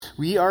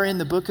We are in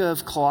the book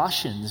of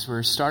Colossians.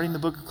 We're starting the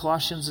book of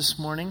Colossians this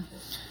morning.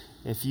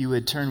 If you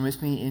would turn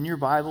with me in your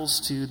Bibles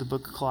to the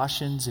book of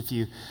Colossians. If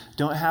you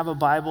don't have a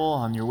Bible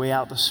on your way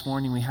out this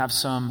morning, we have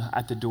some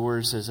at the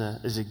doors as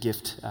a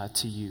gift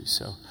to you.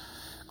 So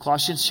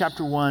Colossians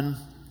chapter 1,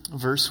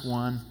 verse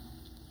 1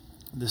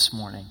 this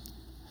morning.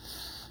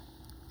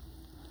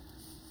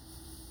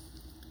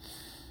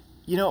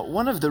 You know,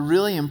 one of the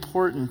really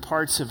important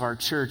parts of our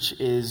church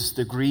is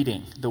the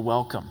greeting, the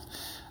welcome.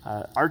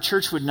 Our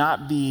church would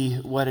not be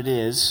what it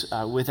is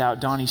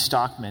without Donnie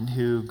Stockman,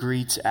 who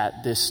greets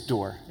at this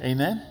door.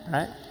 Amen?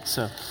 Right?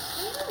 So,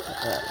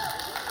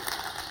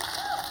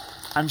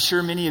 I'm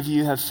sure many of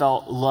you have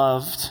felt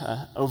loved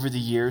over the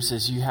years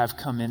as you have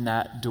come in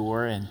that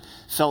door and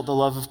felt the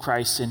love of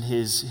Christ in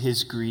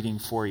his greeting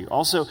for you.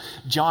 Also,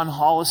 John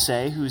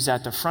Hollisay, who's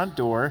at the front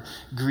door,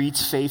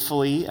 greets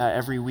faithfully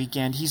every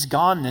weekend. He's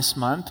gone this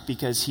month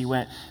because he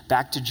went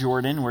back to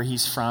Jordan, where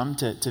he's from,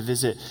 to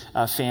visit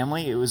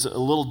family. It was a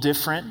little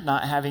different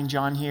not having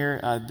John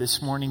here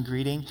this morning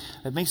greeting.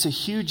 It makes a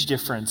huge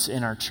difference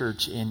in our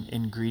church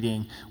in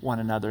greeting one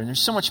another. And there's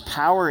so much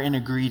power in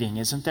a greeting,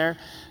 isn't there?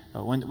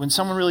 When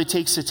someone really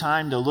takes the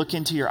time to look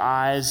into your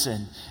eyes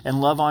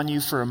and love on you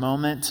for a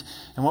moment.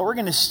 And what we're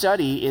going to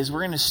study is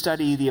we're going to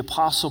study the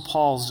Apostle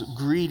Paul's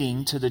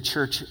greeting to the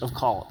church of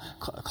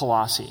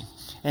Colossae.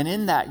 And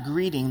in that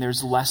greeting,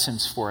 there's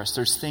lessons for us.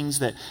 There's things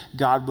that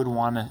God would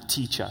want to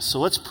teach us. So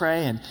let's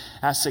pray and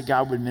ask that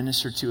God would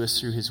minister to us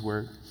through his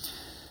word.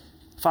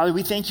 Father,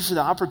 we thank you for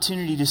the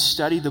opportunity to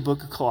study the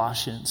book of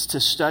Colossians, to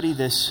study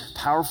this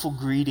powerful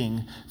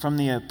greeting from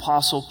the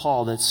Apostle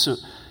Paul that's so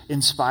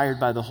inspired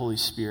by the Holy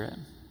Spirit.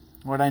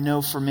 Lord, I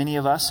know for many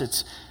of us,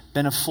 it's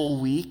been a full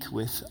week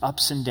with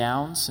ups and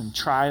downs and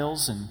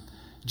trials and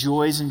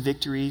joys and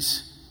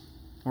victories.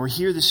 We're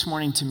here this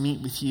morning to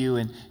meet with you.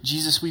 And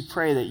Jesus, we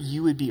pray that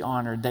you would be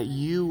honored, that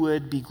you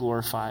would be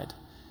glorified.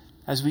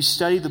 As we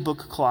study the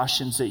book of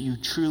Colossians, that you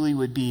truly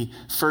would be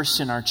first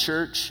in our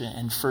church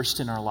and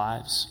first in our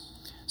lives.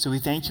 So we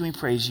thank you and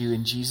praise you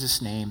in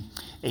Jesus' name.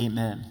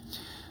 Amen.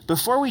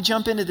 Before we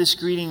jump into this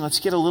greeting, let's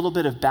get a little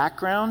bit of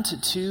background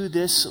to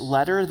this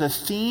letter. The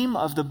theme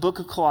of the book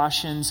of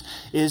Colossians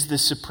is the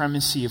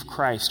supremacy of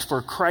Christ.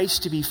 For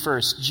Christ to be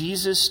first,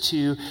 Jesus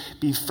to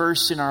be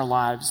first in our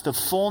lives. The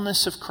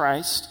fullness of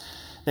Christ,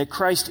 that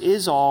Christ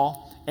is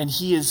all and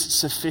he is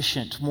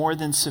sufficient, more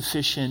than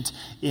sufficient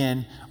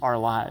in our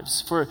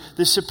lives. For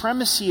the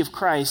supremacy of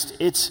Christ,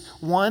 it's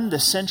the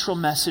central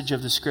message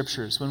of the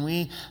scriptures. When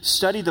we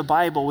study the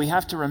Bible, we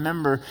have to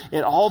remember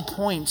it all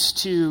points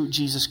to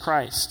Jesus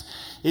Christ.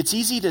 It's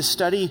easy to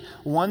study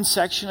one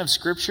section of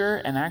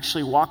scripture and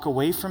actually walk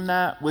away from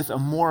that with a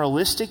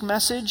moralistic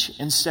message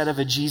instead of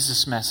a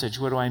Jesus message.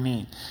 What do I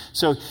mean?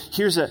 So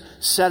here's a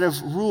set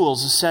of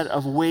rules, a set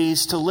of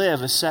ways to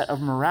live, a set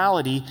of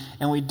morality,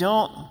 and we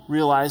don't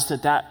realize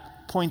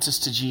that points us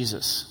to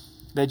Jesus.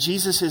 That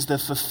Jesus is the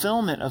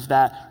fulfillment of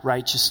that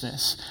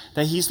righteousness.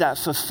 That he's that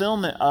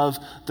fulfillment of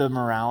the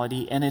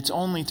morality. And it's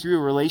only through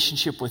a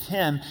relationship with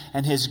him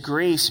and his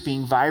grace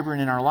being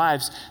vibrant in our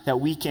lives that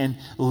we can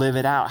live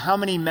it out. How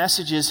many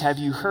messages have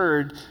you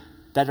heard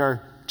that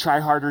are try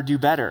harder, do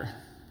better?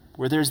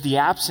 Where there's the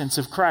absence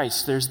of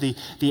Christ. There's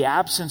the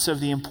absence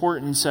of the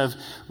importance of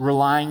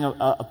relying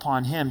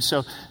upon him.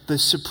 So the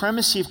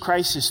supremacy of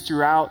Christ is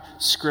throughout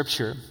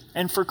Scripture.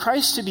 And for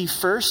Christ to be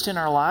first in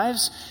our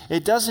lives,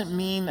 it doesn't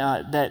mean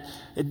that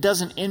it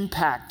doesn't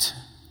impact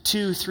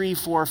 2, 3,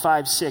 4,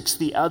 5, 6,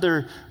 the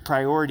other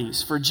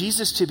priorities. For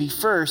Jesus to be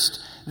first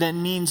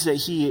then means that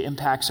he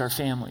impacts our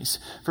families.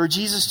 For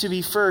Jesus to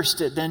be first,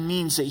 it then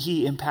means that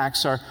he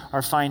impacts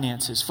our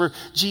finances. For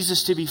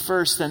Jesus to be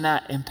first, then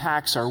that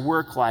impacts our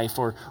work life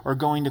or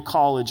going to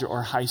college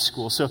or high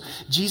school. So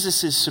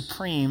Jesus is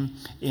supreme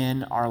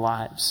in our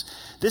lives.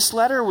 This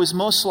letter was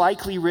most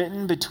likely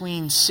written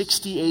between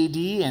 60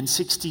 AD and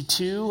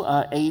 62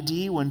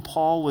 AD when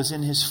Paul was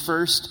in his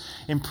first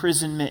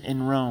imprisonment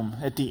in Rome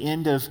at the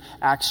end of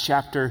Acts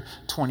chapter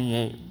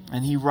 28.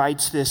 And he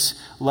writes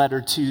this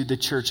letter to the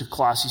church of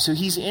Colossae. So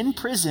he's in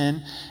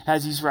prison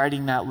as he's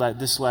writing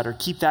this letter.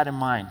 Keep that in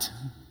mind.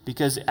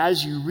 Because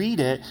as you read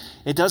it,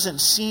 it doesn't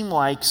seem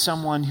like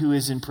someone who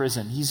is in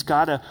prison. He's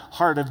got a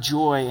heart of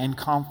joy and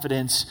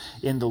confidence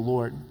in the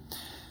Lord.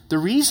 The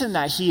reason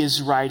that he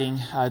is writing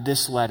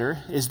this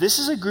letter is this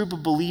is a group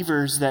of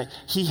believers that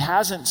he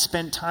hasn't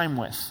spent time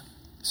with.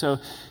 So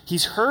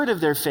he's heard of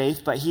their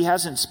faith, but he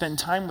hasn't spent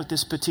time with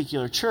this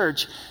particular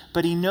church,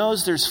 but he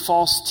knows there's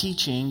false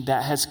teaching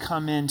that has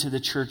come into the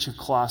church of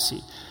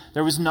Colossae.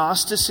 There was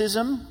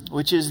Gnosticism,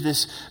 which is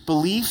this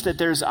belief that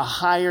there's a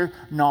higher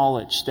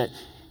knowledge, that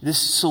this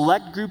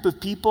select group of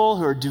people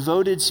who are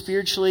devoted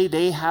spiritually,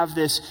 they have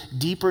this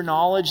deeper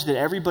knowledge that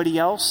everybody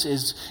else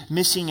is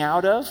missing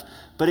out of.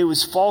 But it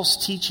was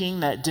false teaching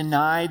that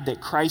denied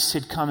that Christ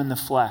had come in the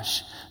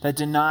flesh, that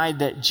denied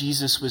that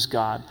Jesus was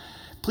God.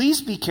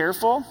 Please be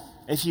careful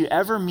if you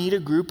ever meet a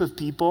group of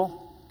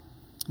people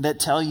that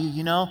tell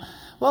you,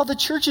 well, the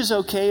church is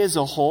okay as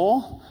a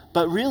whole,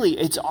 but really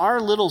it's our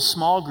little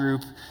small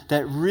group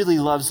that really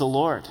loves the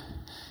Lord.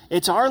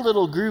 It's our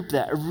little group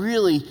that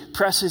really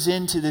presses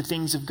into the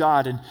things of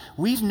God. And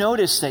we've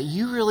noticed that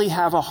you really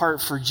have a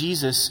heart for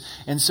Jesus.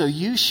 And so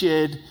you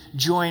should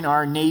join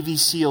our Navy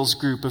SEALs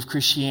group of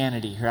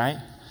Christianity, right?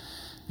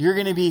 You're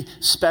going to be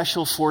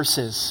special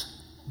forces.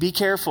 Be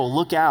careful,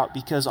 look out,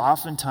 because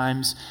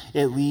oftentimes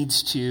it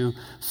leads to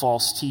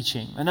false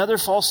teaching. Another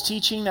false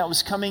teaching that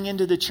was coming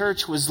into the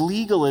church was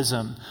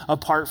legalism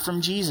apart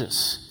from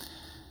Jesus.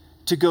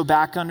 To go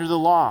back under the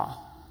law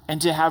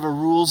and to have a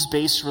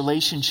rules-based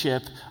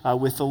relationship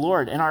with the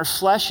Lord. And our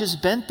flesh is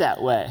bent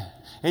that way.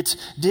 It's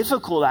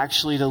difficult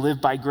actually to live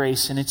by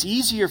grace, and it's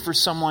easier for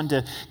someone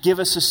to give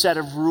us a set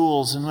of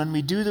rules. And when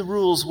we do the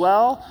rules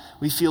well,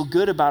 we feel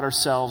good about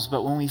ourselves.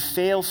 But when we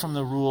fail from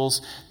the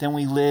rules, then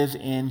we live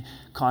in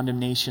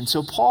condemnation.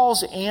 So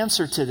Paul's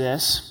answer to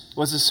this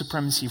was the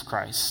supremacy of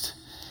Christ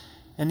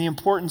and the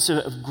importance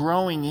of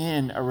growing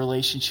in a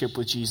relationship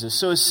with Jesus.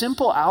 So a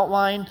simple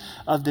outline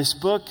of this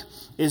book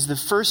is the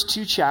first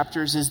 2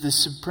 chapters is the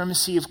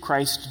supremacy of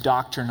Christ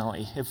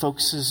doctrinally. It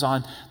focuses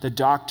on the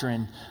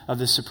doctrine of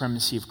the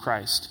supremacy of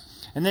Christ.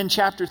 And then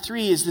chapter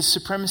 3 is the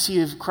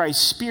supremacy of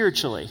Christ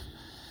spiritually.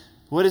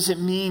 What does it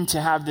mean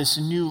to have this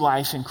new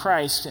life in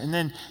Christ? And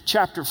then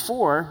chapter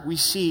 4, we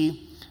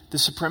see the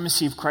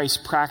supremacy of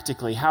Christ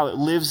practically, how it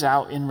lives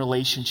out in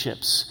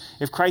relationships.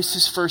 If Christ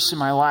is first in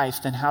my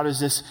life, then how does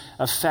this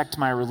affect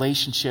my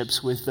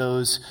relationships with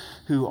those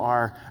who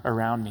are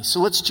around me? So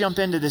let's jump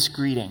into this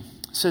greeting.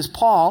 It says,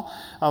 Paul,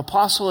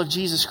 apostle of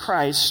Jesus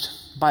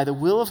Christ, by the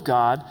will of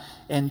God,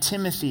 and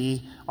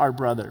Timothy, our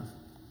brother.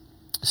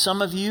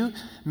 Some of you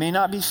may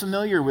not be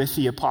familiar with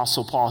the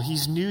Apostle Paul.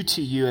 He's new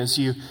to you as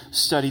you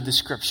study the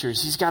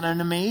scriptures. He's got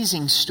an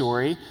amazing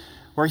story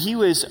where he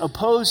was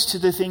opposed to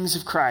the things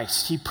of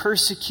Christ. He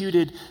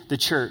persecuted the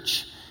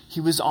church.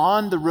 He was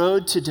on the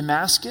road to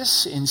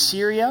Damascus in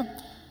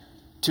Syria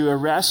to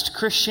arrest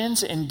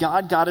Christians, and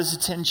God got his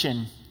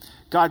attention.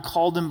 God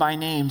called him by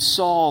name,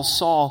 Saul,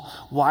 Saul,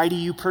 why do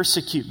you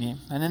persecute me?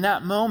 And in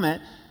that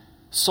moment,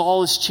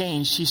 Saul is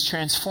changed. He's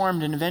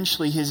transformed, and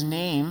eventually his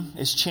name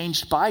is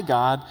changed by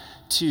God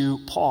to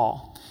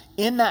Paul.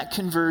 In that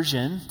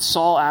conversion,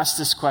 Saul asked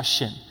this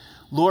question,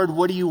 Lord,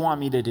 what do you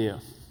want me to do?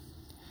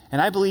 And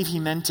I believe he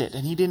meant it,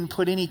 and he didn't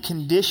put any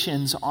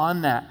conditions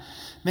on that.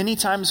 Many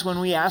times when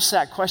we ask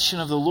that question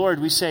of the Lord,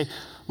 we say,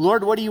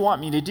 Lord, what do you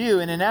want me to do?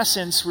 And in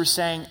essence, we're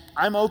saying,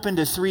 I'm open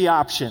to 3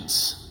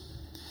 options.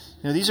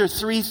 These are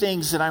 3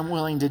 things that I'm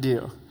willing to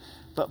do.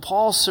 But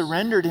Paul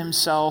surrendered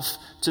himself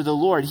to the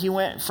Lord. He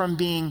went from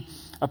being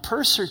a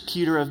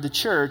persecutor of the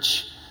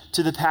church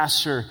to the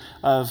pastor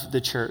of the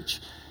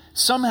church.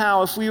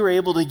 Somehow, if we were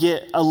able to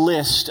get a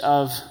list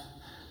of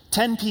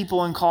 10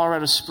 people in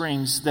Colorado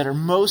Springs that are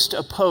most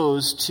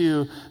opposed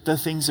to the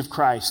things of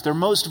Christ. They're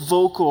most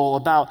vocal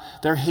about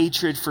their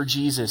hatred for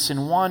Jesus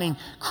and wanting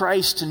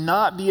Christ to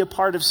not be a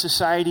part of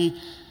society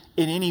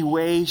in any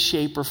way,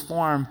 shape, or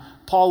form.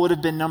 Paul would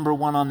have been number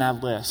 1 on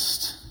that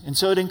list. And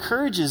so it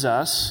encourages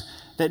us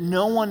that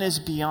no one is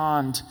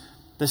beyond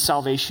the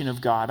salvation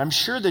of God. I'm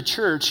sure the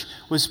church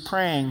was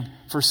praying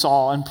for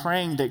Saul and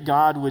praying that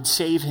God would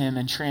save him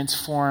and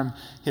transform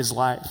his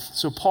life.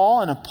 So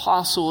Paul, an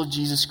apostle of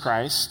Jesus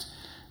Christ,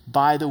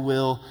 by the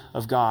will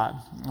of God.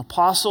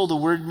 Apostle, the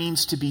word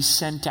means to be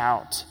sent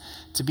out,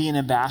 to be an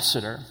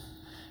ambassador.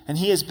 And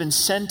he has been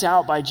sent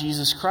out by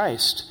Jesus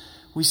Christ.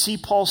 We see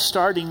Paul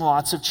starting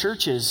lots of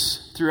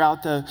churches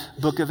throughout the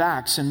book of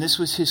Acts, and this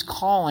was his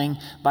calling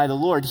by the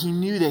Lord. He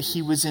knew that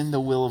he was in the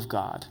will of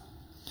God.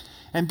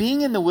 And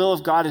being in the will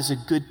of God is a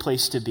good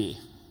place to be,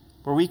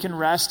 where we can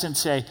rest and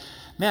say,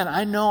 man,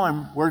 I know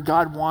I'm where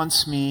God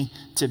wants me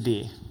to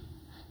be.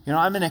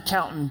 I'm an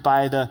accountant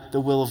by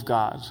the will of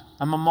God.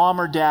 I'm a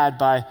mom or dad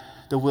by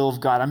the will of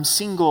God. I'm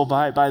single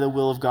by the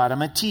will of God.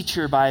 I'm a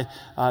teacher by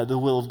the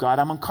will of God.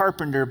 I'm a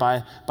carpenter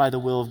by the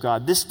will of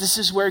God. This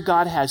is where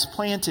God has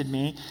planted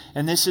me,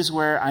 and this is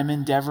where I'm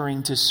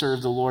endeavoring to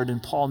serve the Lord.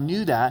 And Paul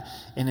knew that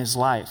in his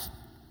life.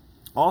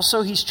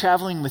 Also, he's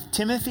traveling with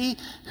Timothy,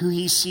 who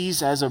he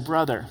sees as a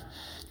brother.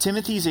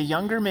 Timothy's a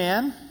younger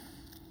man.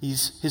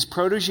 He's his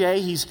protege.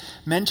 He's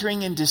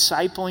mentoring and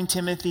discipling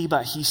Timothy,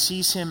 but he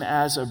sees him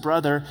as a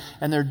brother,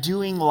 and they're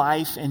doing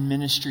life and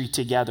ministry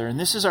together. And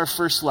this is our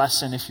first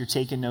lesson, if you're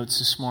taking notes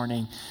this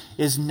morning,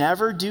 is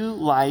never do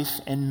life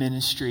and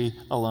ministry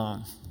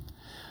alone.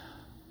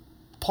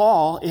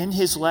 Paul, in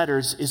his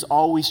letters, is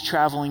always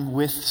traveling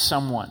with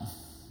someone.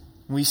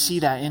 We see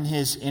that in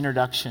his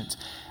introductions.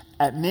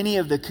 At many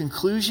of the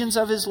conclusions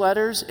of his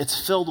letters,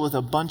 it's filled with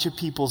a bunch of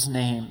people's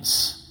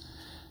names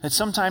that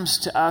sometimes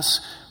to us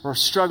we're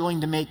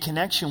struggling to make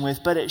connection with,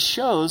 but it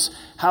shows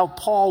how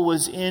Paul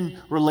was in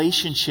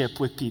relationship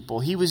with people.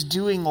 He was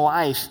doing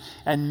life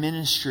and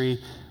ministry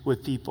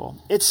with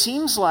people. It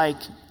seems like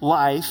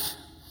life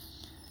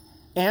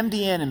and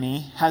the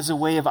enemy has a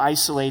way of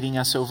isolating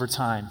us over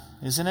time,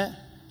 isn't it?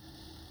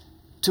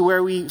 To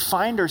where we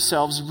find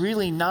ourselves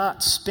really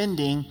not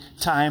spending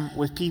time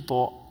with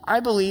people. I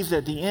believe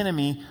that the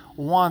enemy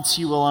wants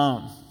you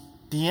alone.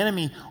 The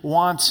enemy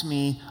wants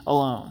me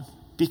alone.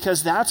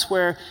 Because that's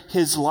where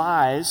his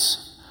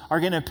lies are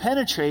going to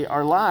penetrate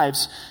our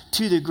lives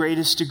to the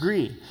greatest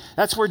degree.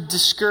 That's where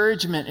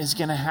discouragement is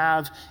going to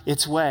have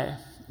its way.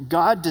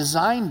 God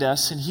designed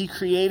us and he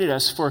created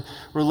us for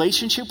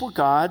relationship with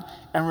God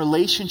and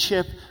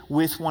relationship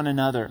with one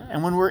another.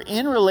 And when we're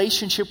in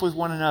relationship with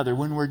one another,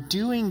 when we're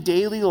doing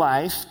daily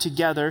life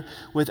together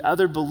with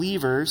other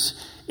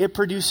believers, it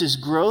produces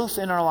growth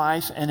in our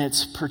life and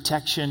it's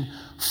protection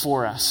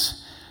for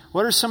us.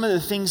 What are some of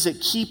the things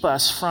that keep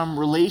us from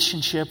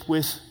relationship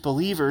with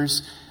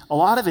believers? A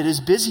lot of it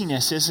is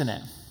busyness, isn't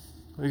it?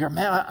 We go,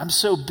 man, I'm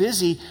so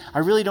busy, I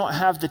really don't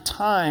have the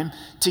time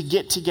to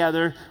get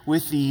together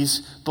with these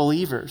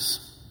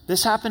believers.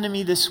 This happened to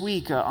me this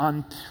week.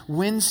 On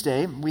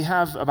Wednesday, we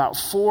have about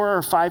 4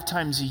 or 5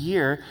 times a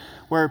year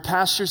where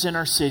pastors in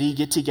our city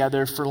get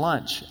together for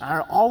lunch. I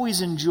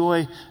always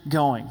enjoy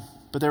going,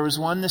 but there was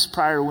one this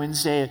prior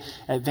Wednesday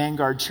at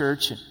Vanguard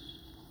Church,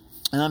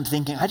 and I'm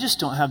thinking, I just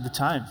don't have the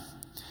time.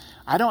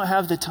 I don't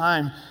have the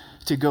time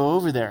to go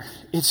over there.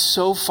 It's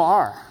so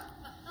far.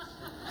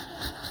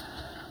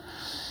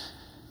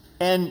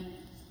 And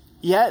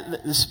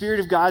yet, the Spirit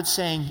of God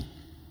saying,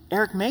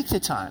 Eric, make the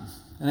time.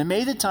 And I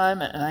made the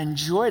time, and I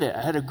enjoyed it.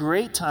 I had a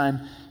great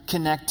time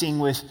connecting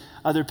with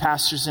other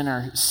pastors in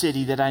our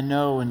city that I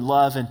know and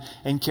love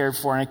and care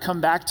for. And I come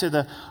back to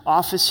the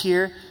office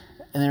here,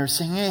 and they were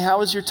saying, hey, how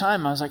was your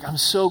time? I was like, I'm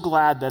so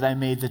glad that I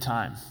made the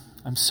time.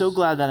 I'm so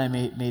glad that I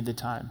made the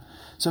time.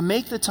 So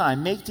make the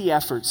time, make the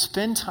effort,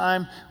 spend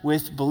time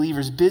with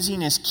believers.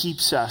 Busyness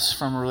keeps us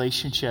from a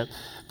relationship,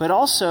 but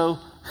also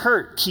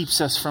hurt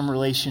keeps us from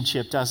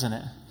relationship, doesn't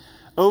it?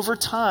 Over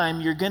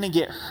time, you're going to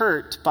get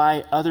hurt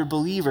by other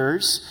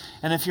believers,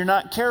 and if you're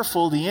not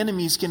careful, the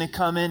enemy's going to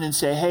come in and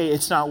say, hey,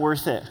 it's not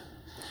worth it.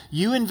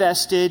 You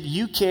invested,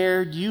 you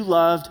cared, you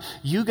loved,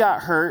 you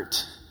got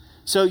hurt,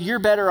 so you're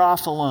better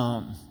off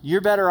alone. You're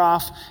better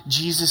off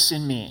Jesus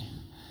and me.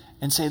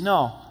 And say,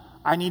 no,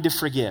 I need to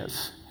forgive.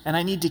 And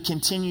I need to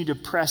continue to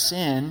press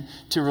in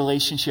to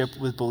relationship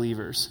with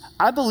believers.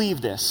 I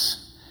believe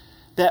this,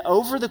 that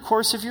over the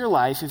course of your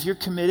life, if you're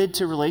committed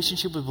to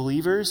relationship with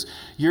believers,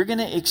 you're going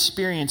to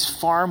experience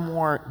far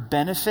more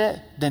benefit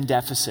than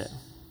deficit.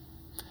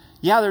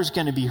 Yeah, there's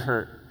going to be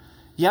hurt.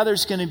 Yeah,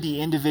 there's going to be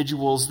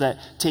individuals that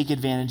take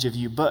advantage of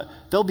you, but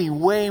there'll be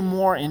way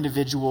more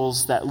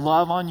individuals that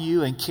love on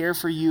you and care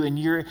for you, and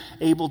you're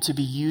able to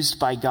be used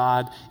by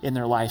God in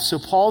their life. So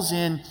Paul's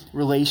in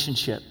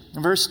relationship.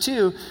 In verse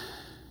 2,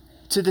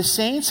 to the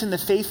saints and the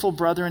faithful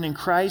brethren in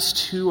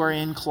Christ who are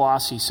in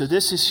Colossae. So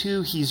this is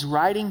who he's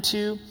writing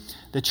to,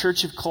 the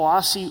church of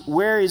Colossae.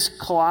 Where is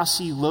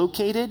Colossae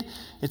located?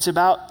 It's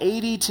about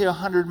 80 to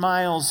 100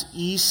 miles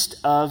east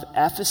of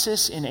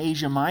Ephesus in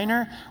Asia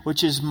Minor,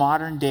 which is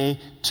modern day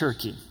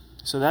Turkey.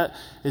 So that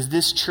is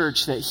this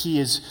church that he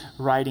is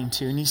writing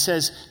to. And he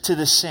says, to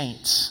the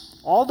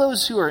saints. All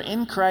those who are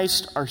in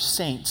Christ are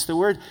saints. The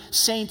word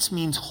saints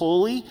means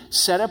holy,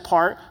 set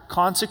apart,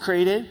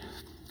 consecrated.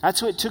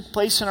 That's what took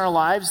place in our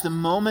lives the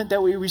moment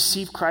that we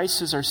received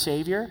Christ as our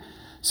Savior.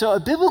 So a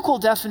biblical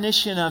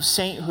definition of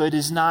sainthood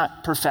is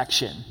not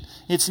perfection.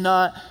 It's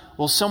not,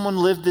 well, someone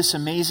lived this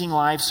amazing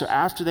life, so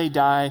after they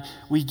die,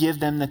 we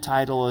give them the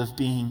title of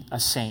being a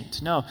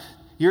saint. No,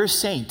 you're a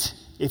saint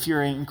if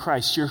you're in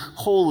Christ. You're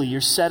holy,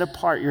 you're set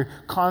apart, you're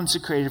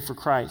consecrated for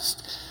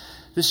Christ.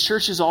 This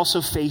church is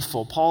also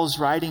faithful. Paul is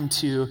writing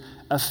to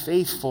a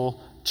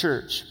faithful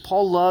church.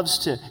 Paul loves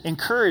to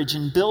encourage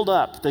and build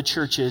up the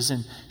churches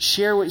and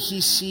share what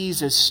he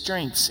sees as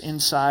strengths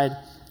inside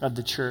of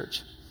the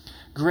church.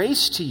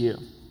 Grace to you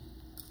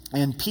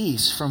and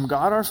peace from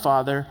God our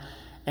Father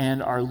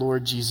and our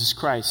Lord Jesus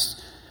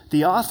Christ.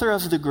 The author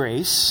of the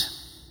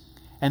grace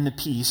and the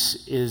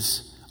peace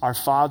is our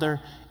Father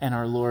and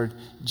our Lord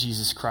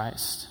Jesus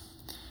Christ.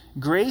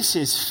 Grace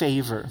is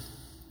favor.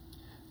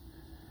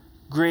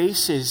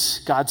 Grace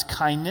is God's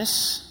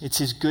kindness. It's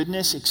his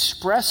goodness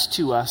expressed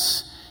to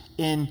us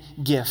in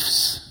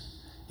gifts,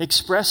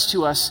 expressed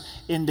to us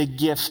in the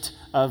gift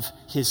of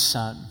his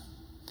Son.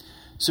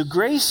 So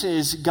grace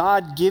is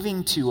God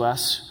giving to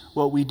us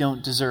what we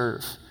don't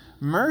deserve.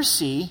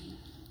 Mercy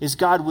is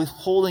God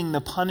withholding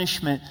the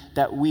punishment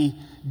that we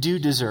do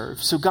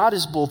deserve. So God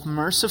is both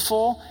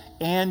merciful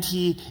and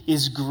he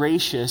is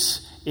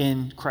gracious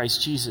in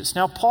Christ Jesus.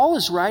 Now, Paul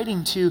is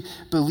writing to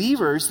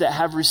believers that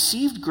have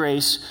received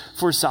grace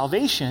for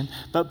salvation,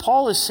 but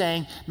Paul is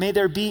saying, may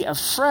there be a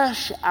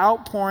fresh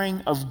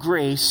outpouring of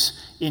grace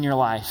in your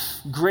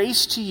life.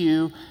 Grace to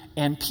you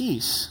and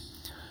peace.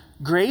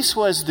 Grace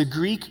was the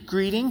Greek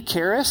greeting,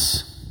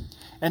 charis,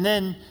 and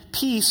then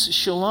peace,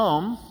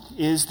 shalom,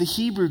 is the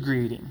Hebrew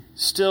greeting.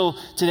 Still,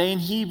 today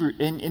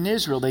in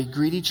Israel, they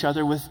greet each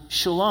other with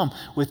shalom,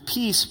 with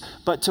peace.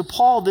 But to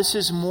Paul, this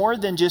is more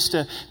than just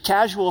a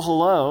casual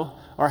hello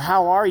or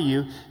how are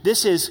you.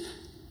 This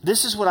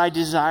is what I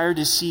desire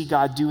to see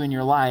God do in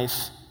your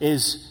life,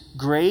 is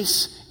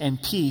grace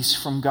and peace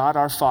from God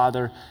our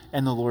Father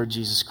and the Lord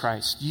Jesus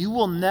Christ. You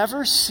will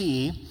never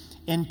see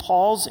in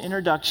Paul's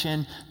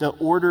introduction the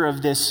order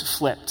of this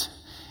flipped.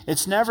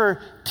 It's never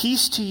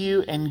peace to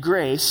you and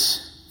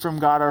grace from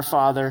God our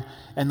Father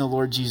and the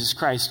Lord Jesus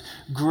Christ.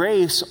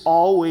 Grace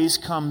always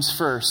comes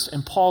first.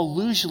 And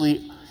Paul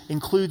usually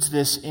includes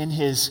this in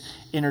his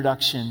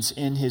introductions,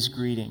 in his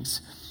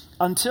greetings.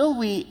 Until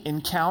we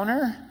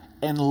encounter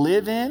and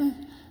live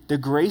in the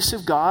grace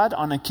of God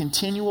on a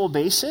continual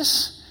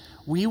basis,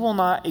 we will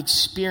not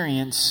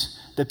experience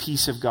the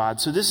peace of God.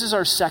 So this is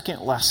our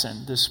second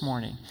lesson this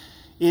morning,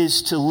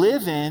 is to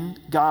live in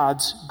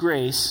God's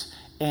grace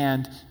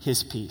and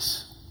his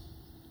peace.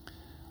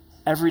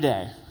 Every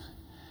day.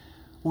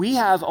 We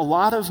have a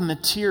lot of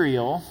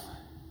material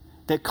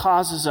that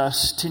causes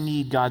us to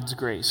need God's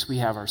grace. We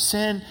have our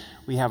sin,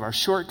 we have our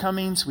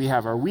shortcomings, we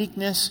have our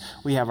weakness,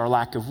 we have our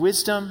lack of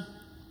wisdom,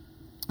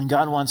 and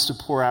God wants to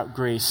pour out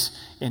grace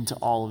into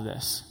all of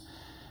this.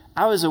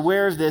 I was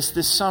aware of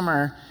this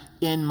summer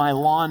in my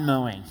lawn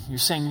mowing. You're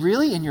saying,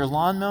 really? In your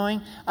lawn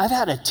mowing? I've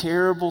had a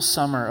terrible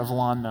summer of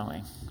lawn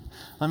mowing.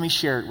 Let me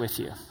share it with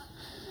you.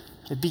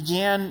 It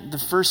began the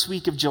first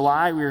week of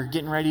July. We were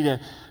getting ready to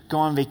go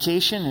on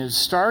vacation. It was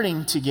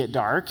starting to get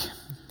dark.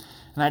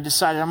 And I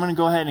decided I'm going to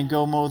go ahead and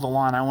go mow the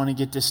lawn. I want to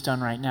get this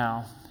done right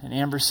now. And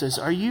Amber says,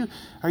 Are you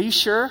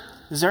sure?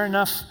 Is there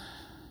enough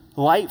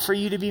light for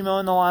you to be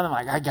mowing the lawn? I'm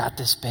like, I got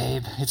this,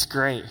 babe. It's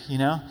great,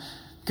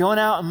 Going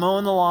out and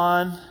mowing the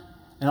lawn,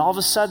 and all of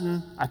a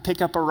sudden, I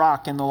pick up a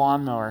rock in the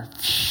lawnmower.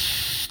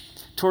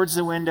 Towards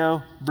the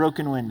window,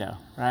 broken window,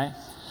 right?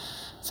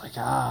 It's like,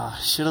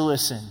 should have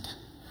listened.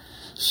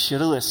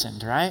 Should have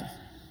listened, right?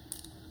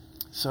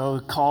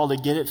 So call to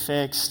get it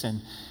fixed,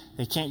 and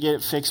they can't get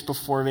it fixed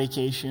before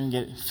vacation,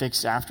 get it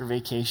fixed after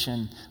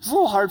vacation. It's a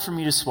little hard for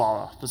me to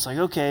swallow. But it's like,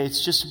 okay,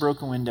 it's just a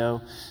broken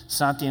window. It's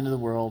not the end of the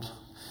world.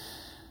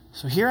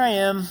 So here I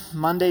am,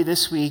 Monday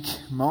this week,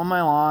 mowing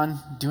my lawn,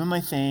 doing my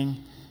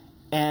thing,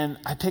 and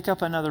I pick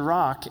up another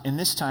rock, and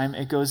this time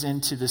it goes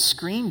into the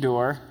screen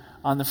door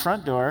on the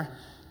front door,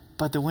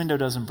 but the window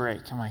doesn't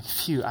break. I'm like,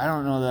 phew, I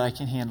don't know that I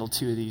can handle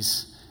 2 of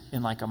these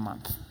in like a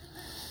month.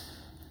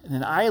 And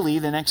then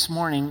Eiley, the next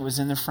morning, was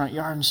in the front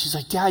yard, and she's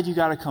like, Dad, you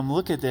got to come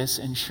look at this.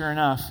 And sure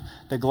enough,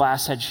 the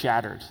glass had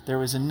shattered. There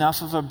was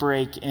enough of a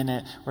break in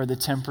it where the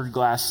tempered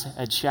glass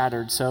had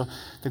shattered. So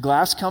the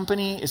glass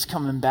company is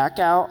coming back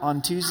out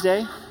on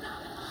Tuesday.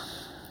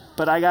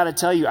 But I got to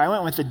tell you, I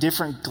went with a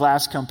different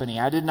glass company.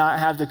 I did not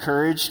have the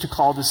courage to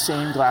call the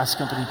same glass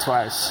company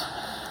twice.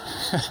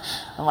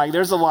 I'm like,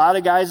 there's a lot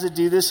of guys that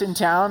do this in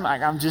town.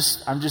 I'm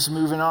just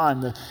moving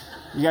on.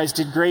 You guys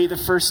did great the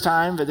first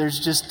time, but there's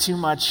just too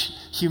much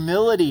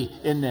humility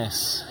in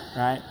this,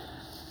 right?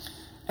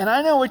 And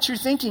I know what you're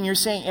thinking. You're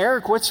saying,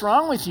 Eric, what's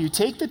wrong with you?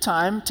 Take the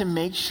time to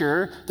make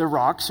sure the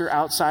rocks are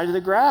outside of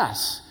the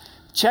grass.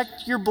 Check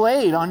your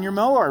blade on your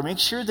mower. Make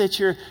sure that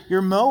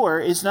your mower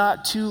is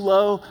not too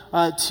low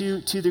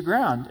to the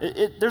ground.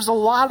 There's a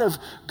lot of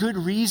good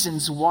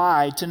reasons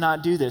why to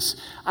not do this.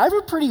 I have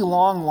a pretty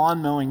long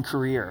lawn mowing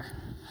career.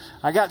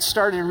 I got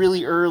started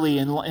really early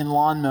in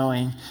lawn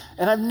mowing,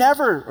 and I've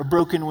never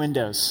broken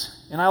windows.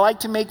 And I like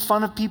to make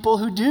fun of people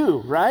who do,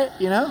 right?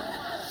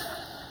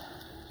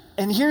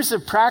 And here's a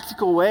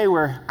practical way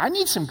where I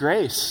need some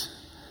grace.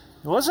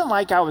 It wasn't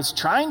like I was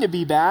trying to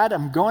be bad.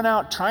 I'm going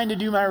out trying to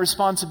do my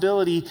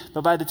responsibility,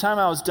 but by the time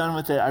I was done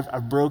with it,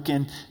 I've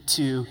broken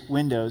 2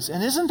 windows.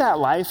 And isn't that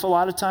life a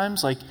lot of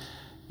times? Like,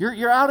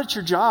 you're out at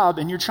your job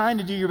and you're trying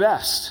to do your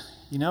best,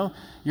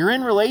 You're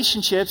in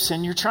relationships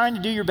and you're trying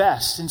to do your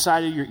best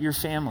inside of your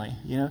family,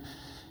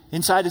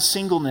 inside of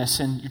singleness,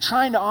 and you're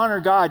trying to honor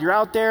God. You're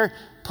out there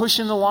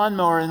pushing the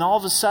lawnmower, and all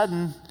of a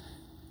sudden,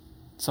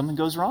 something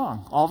goes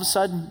wrong. All of a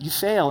sudden, you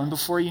fail, and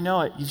before you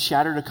know it, you've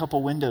shattered a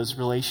couple windows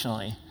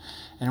relationally.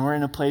 And we're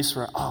in a place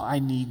where, I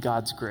need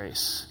God's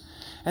grace.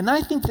 And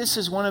I think this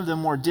is one of the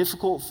more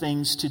difficult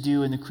things to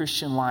do in the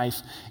Christian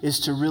life, is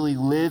to really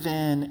live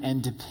in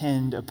and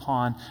depend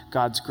upon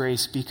God's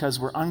grace, because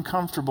we're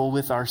uncomfortable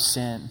with our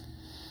sin.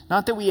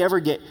 Not that we ever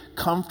get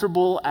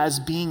comfortable as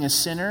being a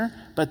sinner,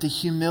 but the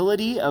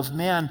humility of,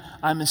 man,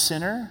 I'm a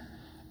sinner.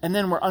 And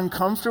then we're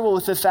uncomfortable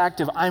with the fact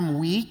of, I'm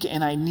weak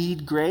and I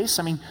need grace.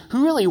 I mean,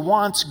 who really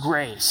wants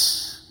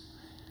grace?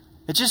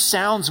 It just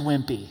sounds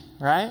wimpy,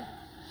 right?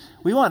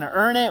 We want to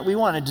earn it. We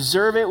want to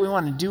deserve it. We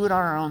want to do it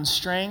on our own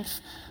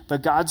strength.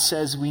 But God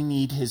says we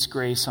need his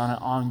grace on an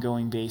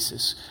ongoing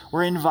basis.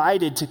 We're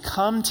invited to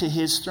come to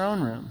his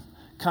throne room,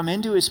 come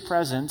into his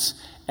presence,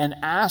 and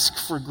ask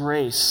for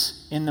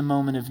grace in the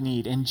moment of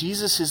need. And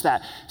Jesus is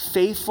that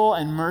faithful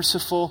and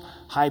merciful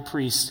high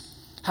priest.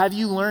 Have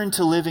you learned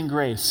to live in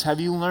grace? Have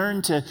you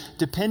learned to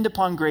depend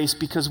upon grace?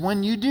 Because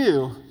when you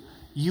do,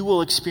 you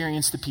will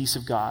experience the peace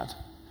of God,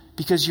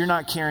 because you're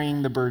not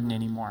carrying the burden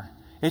anymore.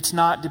 It's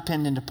not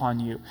dependent upon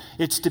you.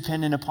 It's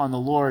dependent upon the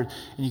Lord.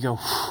 And you go,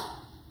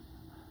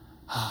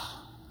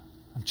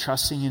 I'm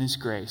trusting in his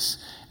grace.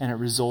 And it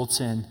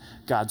results in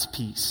God's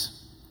peace.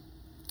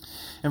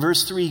 In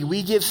verse 3,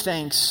 we give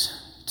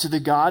thanks to the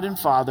God and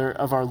Father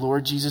of our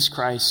Lord Jesus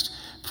Christ,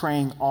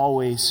 praying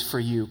always for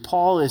you.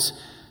 Paul is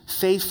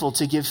faithful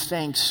to give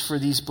thanks for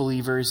these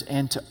believers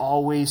and to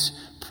always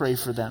pray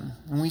for them.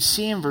 And we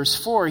see in verse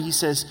 4, he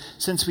says,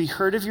 since we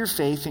heard of your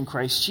faith in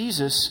Christ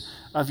Jesus,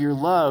 of your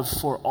love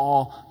for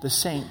all the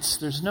saints.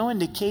 There's no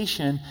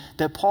indication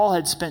that Paul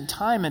had spent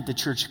time at the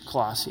church of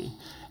Colossae.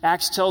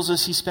 Acts tells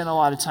us he spent a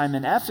lot of time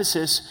in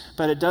Ephesus,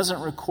 but it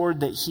doesn't record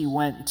that he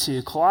went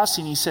to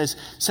Colossae. And he says,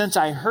 since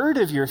I heard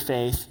of your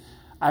faith,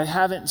 I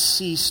haven't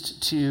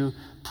ceased to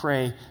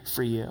pray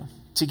for you,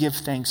 to give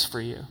thanks for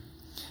you.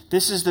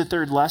 This is the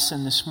third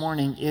lesson this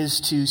morning,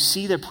 is to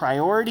see the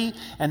priority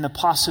and the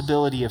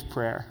possibility of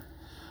prayer.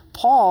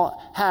 Paul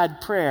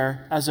had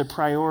prayer as a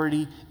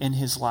priority in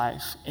his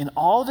life. In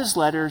all of his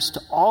letters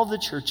to all the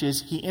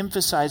churches, he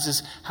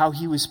emphasizes how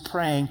he was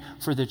praying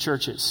for the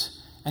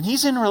churches. And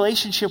he's in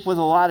relationship with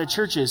a lot of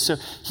churches, so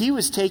he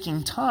was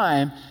taking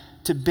time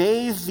to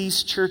bathe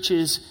these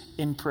churches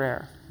in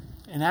prayer.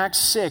 In Acts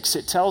 6,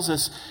 it tells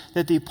us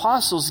that the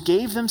apostles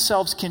gave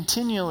themselves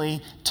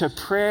continually to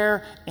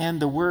prayer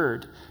and the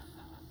word.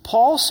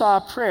 Paul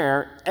saw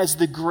prayer as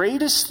the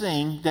greatest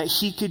thing that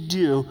he could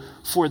do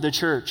for the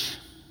church.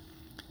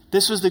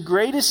 This was the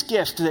greatest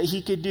gift that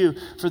he could do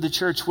for the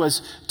church,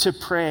 was to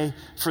pray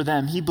for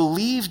them. He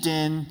believed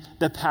in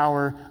the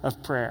power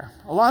of prayer.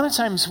 A lot of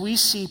times we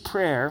see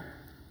prayer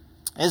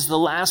as the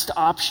last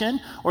option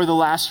or the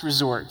last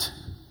resort.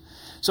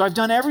 So I've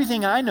done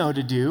everything I know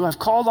to do. I've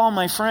called all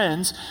my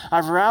friends.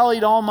 I've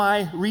rallied all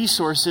my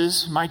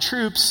resources, my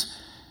troops.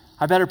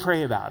 I better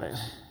pray about it.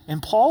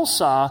 And Paul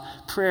saw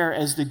prayer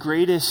as the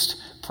greatest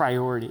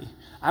priority.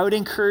 I would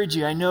encourage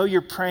you, I know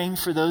you're praying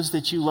for those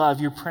that you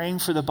love, you're praying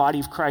for the body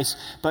of Christ,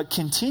 but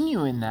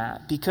continue in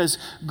that, because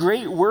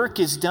great work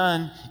is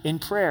done in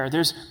prayer.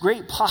 There's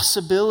great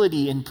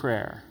possibility in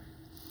prayer.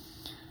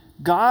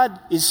 God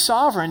is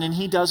sovereign and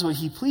he does what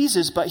he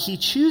pleases, but he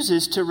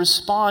chooses to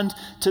respond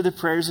to the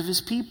prayers of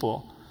his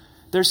people.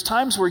 There's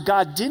times where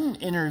God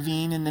didn't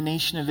intervene in the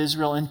nation of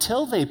Israel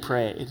until they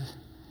prayed,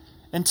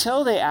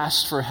 until they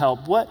asked for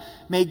help. What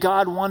may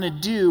God want to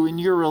do in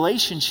your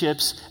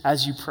relationships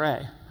as you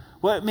pray?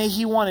 What may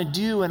he want to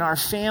do in our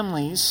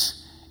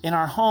families, in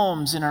our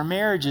homes, in our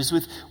marriages,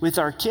 with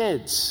our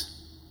kids?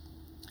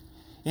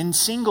 In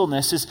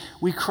singleness, as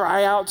we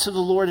cry out to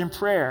the Lord in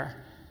prayer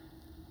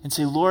and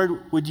say,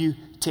 Lord, would you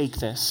take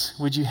this?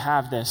 Would you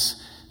have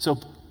this? So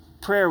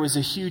prayer was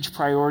a huge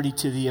priority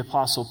to the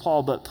Apostle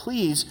Paul, but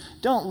please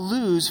don't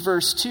lose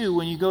verse 2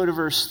 when you go to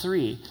verse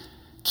 3.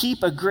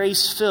 Keep a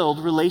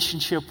grace-filled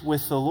relationship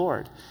with the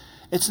Lord.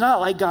 It's not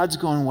like God's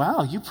going,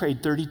 wow, you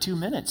prayed 32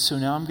 minutes, so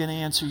now I'm going to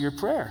answer your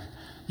prayer.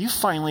 You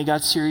finally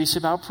got serious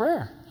about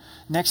prayer.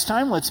 Next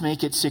time, let's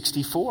make it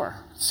 64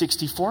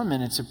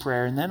 minutes of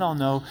prayer, and then I'll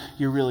know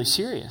you're really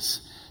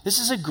serious. This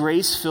is a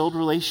grace-filled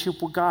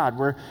relationship with God,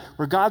 where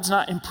God's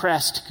not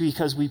impressed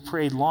because we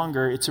prayed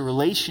longer. It's a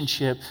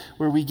relationship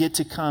where we get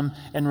to come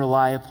and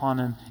rely upon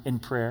him in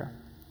prayer.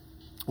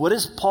 What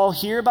does Paul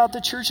hear about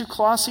the church of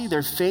Colossae?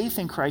 Their faith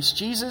in Christ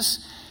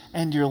Jesus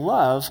and your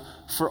love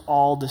for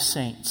all the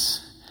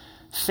saints.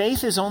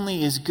 Faith is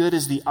only as good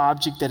as the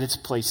object that it's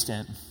placed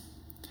in.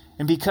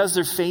 And because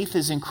their faith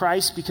is in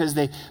Christ, because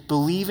they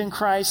believe in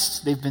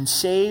Christ, they've been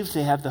saved,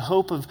 they have the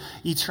hope of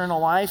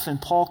eternal life,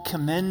 and Paul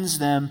commends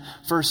them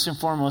first and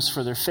foremost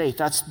for their faith.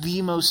 That's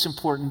the most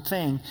important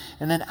thing.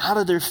 And then out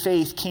of their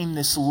faith came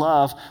this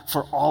love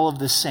for all of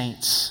the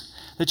saints.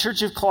 The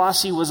church of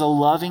Colossae was a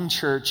loving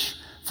church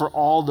for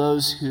all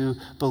those who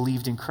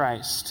believed in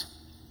Christ.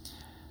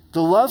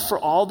 The love for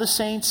all the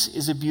saints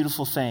is a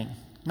beautiful thing.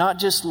 Not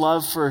just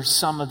love for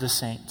some of the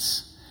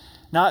saints.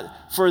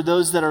 Not for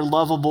those that are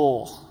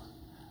lovable,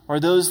 or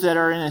those that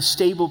are in a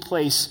stable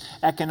place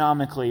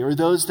economically, or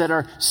those that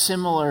are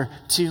similar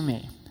to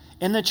me.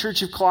 In the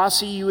church of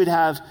Colossae, you would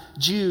have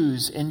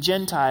Jews and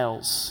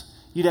Gentiles.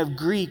 You'd have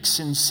Greeks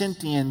and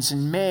Scythians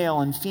and male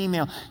and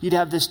female. You'd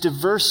have this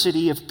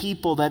diversity of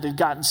people that had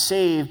gotten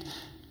saved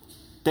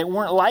that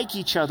weren't like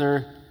each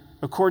other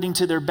according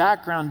to their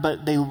background,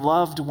 but they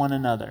loved one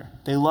another.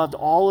 They loved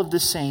all of the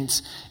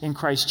saints in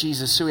Christ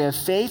Jesus. So we have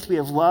faith, we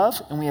have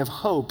love, and we have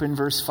hope in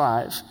verse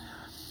 5.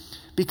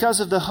 Because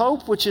of the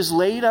hope which is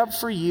laid up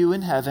for you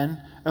in heaven,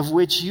 of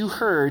which you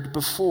heard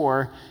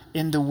before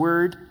in the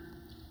word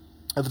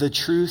of the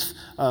truth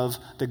of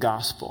the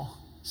gospel.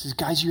 He says,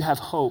 guys, you have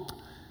hope.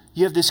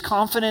 You have this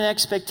confident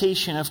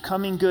expectation of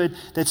coming good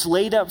that's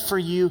laid up for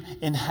you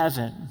in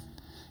heaven.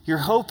 Your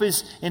hope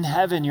is in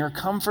heaven. Your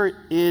comfort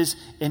is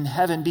in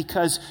heaven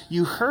because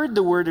you heard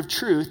the word of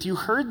truth, you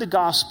heard the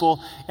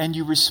gospel, and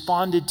you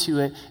responded to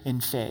it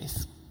in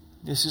faith.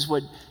 This is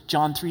what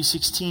John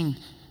 3:16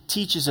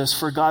 teaches us.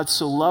 For God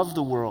so loved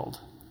the world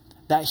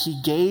that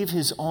he gave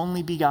his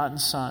only begotten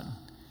Son,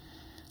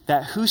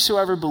 that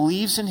whosoever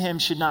believes in him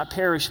should not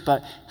perish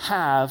but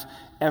have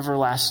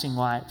everlasting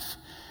life.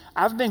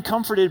 I've been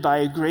comforted by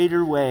a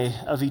greater way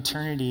of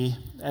eternity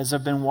as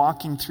I've been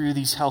walking through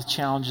these health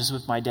challenges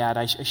with my dad.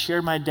 I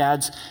shared my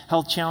dad's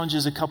health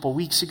challenges a couple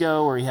weeks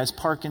ago, where he has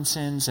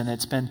Parkinson's and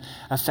it's been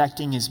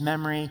affecting his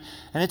memory,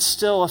 and it's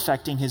still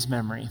affecting his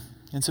memory.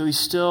 And so he's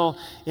still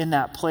in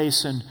that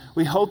place, and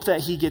we hope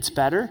that he gets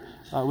better,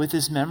 with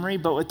his memory.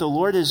 But what the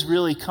Lord has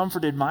really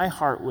comforted my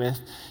heart with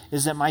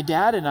is that my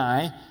dad and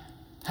I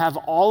have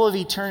all of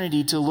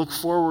eternity to look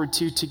forward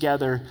to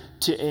together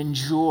to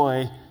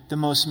enjoy the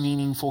most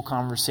meaningful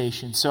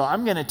conversation. So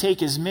I'm going to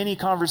take as many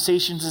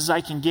conversations as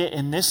I can get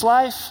in this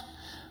life,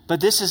 but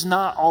this is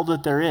not all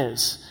that there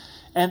is.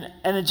 And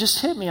it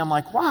just hit me. I'm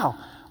like, wow,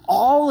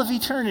 all of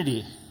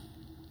eternity,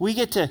 we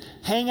get to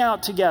hang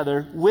out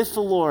together with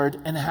the Lord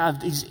and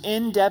have these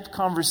in-depth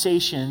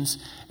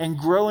conversations and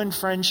grow in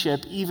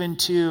friendship even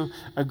to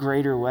a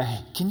greater way.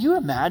 Can you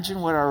imagine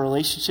what our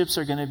relationships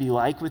are going to be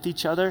like with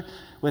each other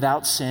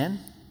without sin?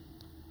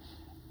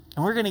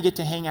 And we're going to get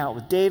to hang out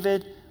with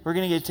David. We're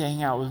going to get to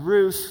hang out with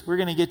Ruth. We're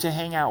going to get to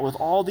hang out with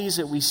all these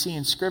that we see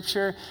in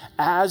Scripture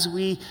as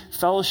we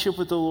fellowship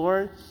with the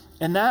Lord.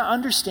 And that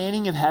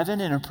understanding of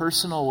heaven in a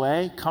personal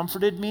way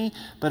comforted me,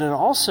 but it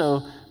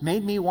also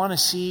made me want to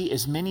see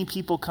as many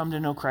people come to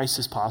know Christ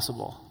as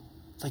possible.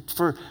 Like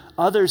for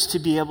others to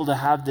be able to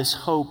have this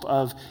hope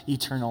of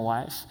eternal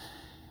life.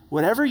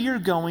 Whatever you're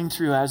going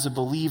through as a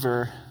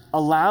believer,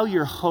 allow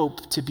your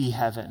hope to be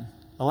heaven.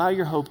 Allow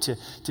your hope to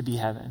be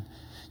heaven.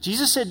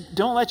 Jesus said,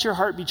 don't let your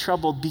heart be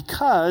troubled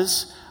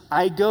because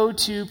I go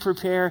to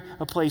prepare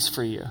a place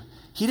for you.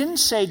 He didn't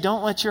say,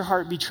 don't let your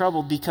heart be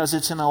troubled because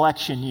it's an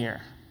election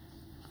year.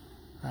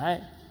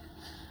 Right?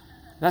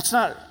 That's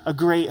not a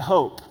great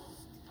hope.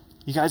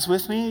 You guys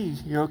with me?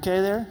 You're okay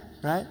there?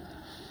 Right?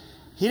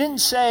 He didn't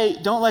say,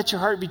 don't let your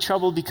heart be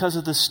troubled because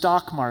of the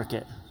stock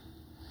market.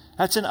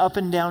 That's an up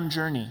and down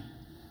journey.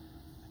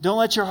 Don't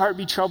let your heart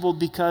be troubled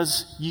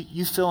because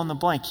you fill in the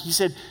blank. He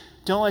said,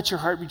 don't let your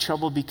heart be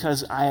troubled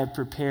because I have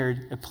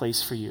prepared a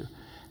place for you.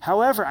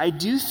 However, I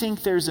do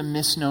think there's a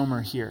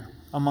misnomer here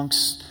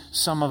amongst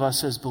some of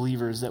us as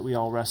believers that we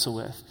all wrestle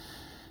with.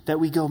 That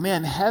we go,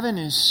 man, heaven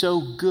is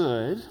so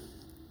good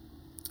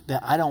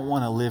that I don't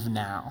want to live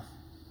now.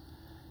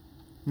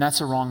 And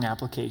that's a wrong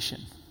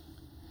application.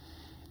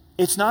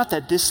 It's not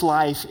that this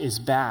life is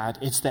bad,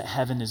 it's that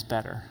heaven is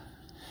better.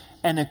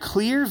 And a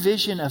clear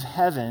vision of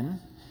heaven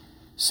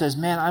says,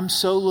 man, I'm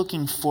so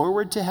looking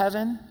forward to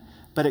heaven,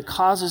 but it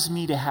causes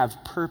me to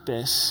have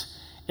purpose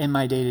in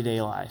my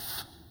day-to-day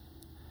life.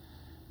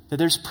 That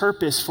there's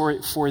purpose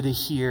for the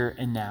here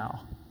and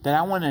now. That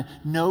I want to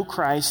know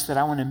Christ, that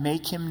I want to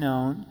make him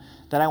known,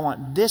 that I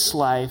want this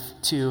life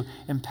to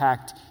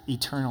impact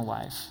eternal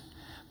life.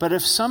 But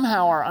if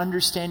somehow our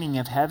understanding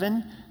of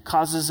heaven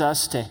causes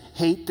us to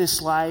hate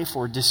this life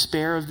or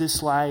despair of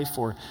this life,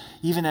 or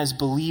even as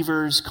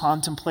believers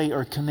contemplate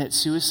or commit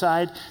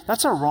suicide,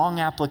 that's a wrong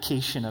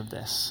application of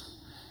this.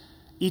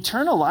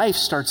 Eternal life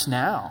starts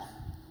now.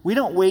 We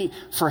don't wait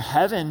for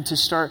heaven to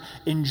start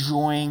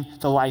enjoying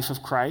the life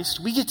of Christ.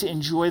 We get to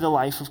enjoy the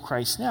life of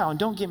Christ now. And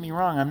don't get me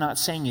wrong, I'm not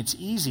saying it's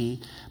easy,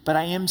 but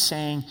I am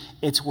saying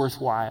it's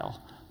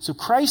worthwhile. So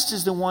Christ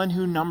is the one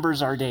who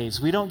numbers our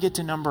days. We don't get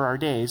to number our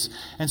days.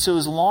 And so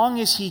as long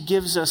as he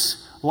gives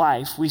us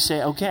life, we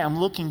say, okay, I'm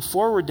looking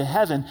forward to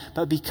heaven,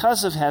 but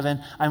because of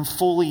heaven, I'm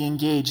fully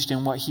engaged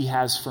in what he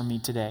has for me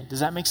today. Does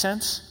that make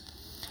sense?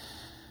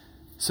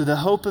 So the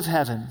hope of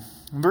heaven.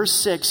 In verse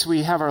 6,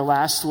 we have our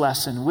last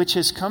lesson, which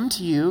has come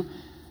to you,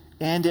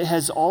 and it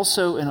has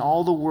also in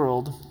all the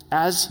world,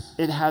 as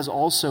it has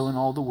also in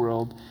all the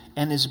world,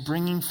 and is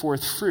bringing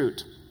forth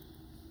fruit,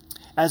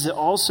 as it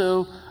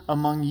also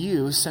among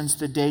you since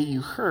the day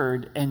you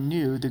heard and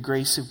knew the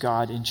grace of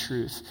God in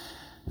truth.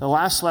 The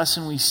last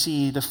lesson we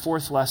see, the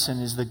fourth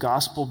lesson, is the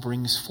gospel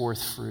brings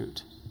forth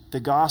fruit. The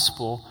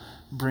gospel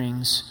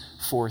brings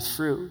forth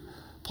fruit.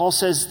 Paul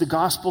says the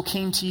gospel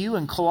came to you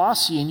in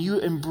Colossae and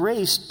you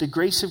embraced the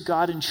grace of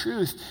God in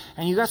truth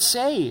and you got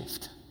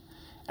saved.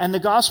 And the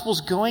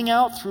gospel's going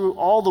out through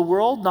all the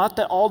world, not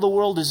that all the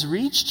world is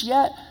reached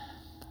yet,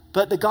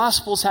 but the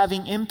gospel's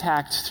having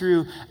impact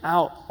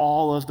throughout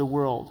all of the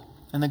world.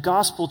 And the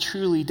gospel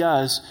truly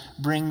does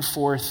bring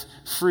forth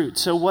fruit.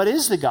 So what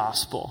is the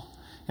gospel?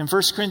 In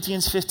 1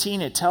 Corinthians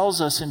 15, it tells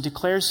us and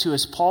declares to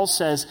us, Paul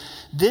says,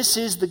 this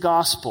is the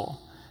gospel,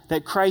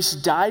 that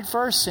Christ died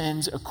for our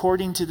sins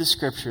according to the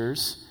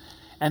Scriptures,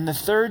 and the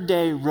third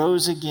day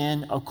rose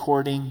again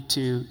according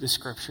to the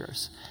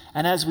Scriptures.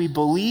 And as we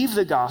believe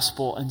the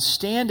gospel and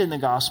stand in the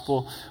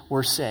gospel,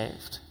 we're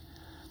saved.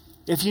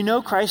 If you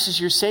know Christ as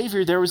your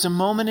Savior, there was a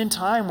moment in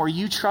time where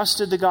you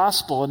trusted the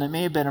gospel, and it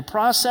may have been a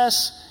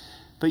process,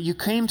 but you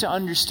came to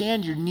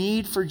understand your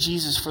need for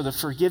Jesus for the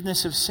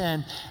forgiveness of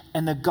sin,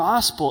 and the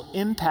gospel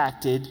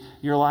impacted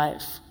your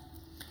life.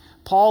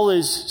 Paul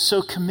is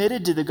so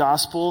committed to the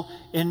gospel.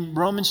 In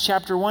Romans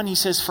chapter 1, he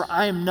says, for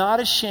I am not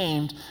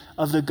ashamed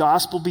of the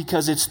gospel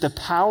because it's the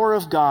power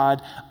of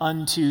God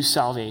unto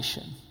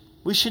salvation.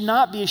 We should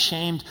not be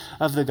ashamed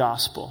of the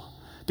gospel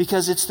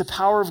because it's the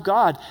power of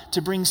God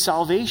to bring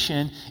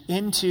salvation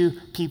into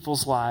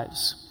people's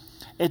lives.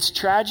 It's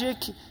tragic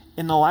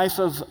in the life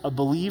of a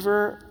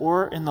believer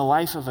or in the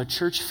life of a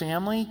church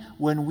family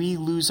when we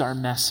lose our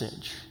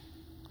message.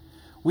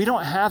 We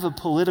don't have a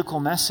political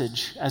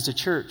message as a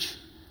church.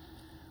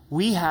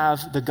 We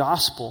have the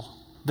gospel.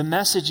 The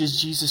message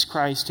is Jesus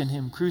Christ and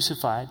him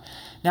crucified.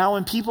 Now,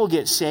 when people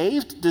get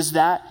saved, does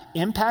that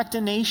impact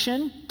a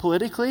nation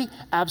politically?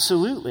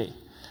 Absolutely.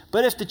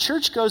 But if the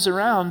church goes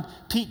around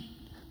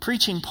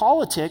preaching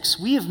politics,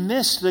 we have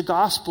missed the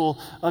gospel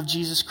of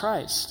Jesus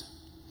Christ.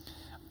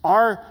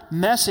 Our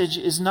message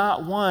is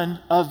not one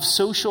of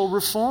social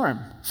reform,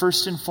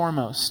 first and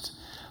foremost.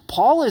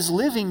 Paul is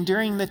living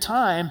during the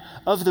time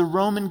of the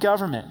Roman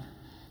government.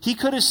 He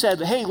could have said,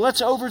 hey,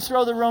 let's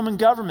overthrow the Roman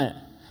government.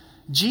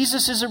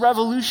 Jesus is a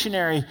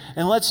revolutionary,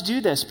 and let's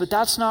do this. But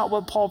that's not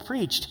what Paul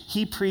preached.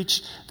 He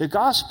preached the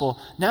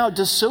gospel. Now,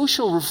 does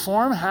social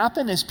reform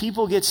happen as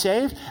people get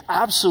saved?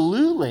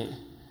 Absolutely.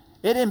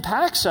 It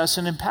impacts us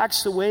and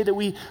impacts the way that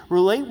we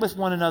relate with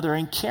one another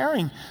and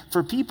caring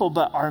for people,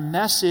 but our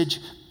message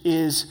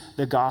is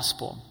the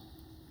gospel.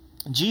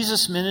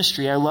 Jesus'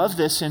 ministry, I love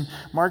this in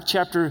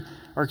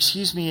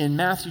in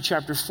Matthew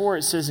chapter 4,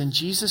 it says, and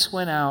Jesus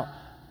went out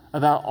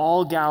about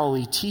all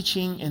Galilee,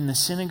 teaching in the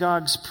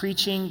synagogues,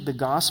 preaching the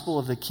gospel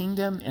of the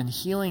kingdom, and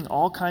healing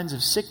all kinds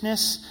of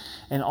sickness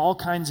and all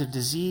kinds of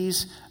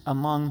disease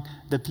among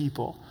the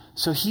people.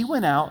 So he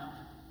went out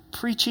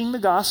preaching the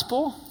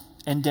gospel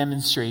and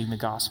demonstrating the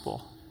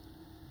gospel.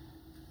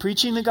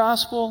 Preaching the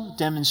gospel,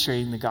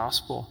 demonstrating the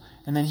gospel.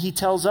 And then he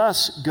tells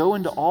us, go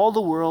into all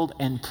the world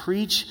and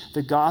preach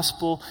the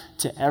gospel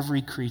to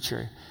every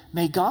creature.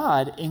 May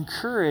God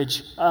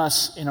encourage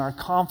us in our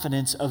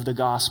confidence of the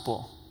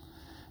gospel.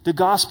 The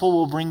gospel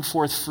will bring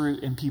forth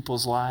fruit in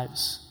people's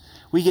lives.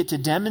 We get to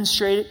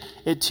demonstrate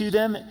it to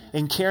them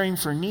in caring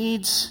for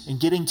needs and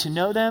getting to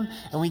know them,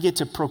 and we get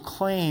to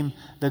proclaim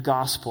the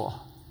gospel.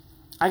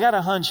 I got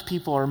a hunch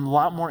people are a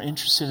lot more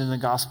interested in the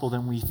gospel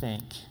than we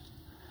think.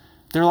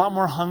 They're a lot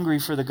more hungry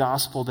for the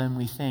gospel than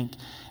we think.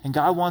 And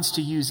God wants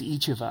to use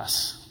each of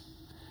us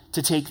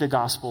to take the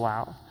gospel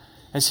out.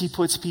 As he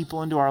puts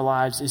people into our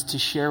lives, is to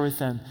share with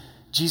them,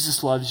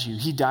 Jesus loves you.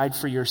 He died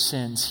for your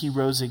sins. He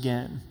rose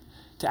again.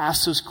 To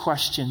ask those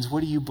questions, what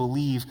do you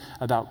believe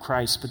about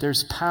Christ? But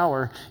there's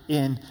power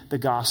in the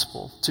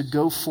gospel to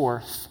go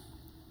forth.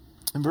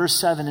 In verse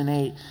 7 and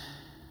 8,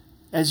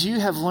 as you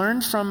have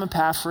learned from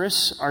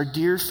Epaphras, our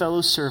dear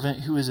fellow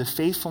servant, who is a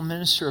faithful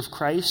minister of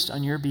Christ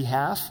on your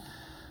behalf,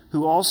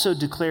 who also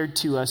declared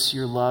to us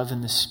your love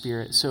in the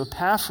Spirit. So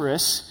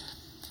Epaphras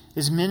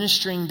is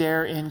ministering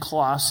there in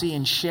Colossae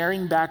and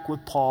sharing back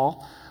with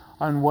Paul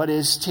on what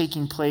is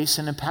taking place.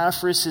 And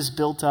Epaphras is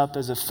built up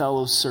as a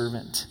fellow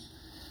servant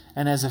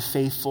and as a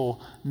faithful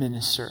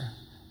minister.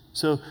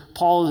 So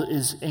Paul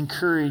is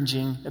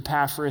encouraging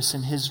Epaphras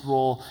in his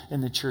role in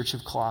the church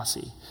of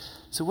Colossae.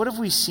 So what have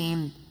we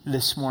seen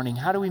this morning?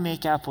 How do we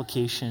make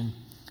application?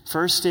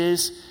 First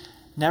is,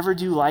 never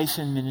do life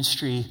and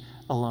ministry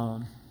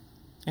alone.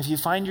 If you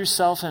find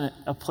yourself in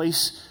a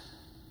place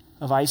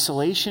of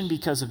isolation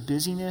because of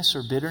busyness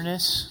or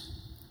bitterness,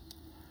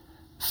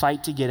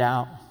 fight to get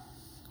out.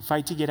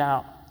 Fight to get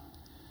out.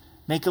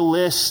 Make a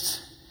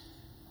list.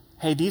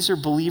 Hey, these are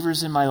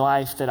believers in my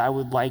life that I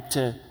would like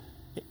to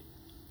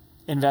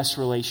invest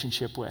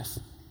relationship with.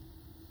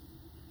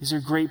 These are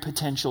great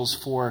potentials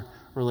for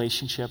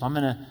relationship. I'm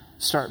going to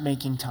start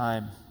making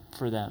time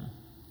for them.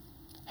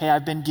 Hey,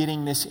 I've been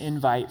getting this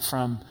invite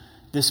from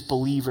this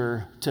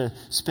believer to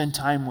spend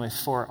time with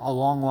for a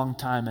long, long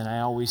time, and I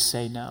always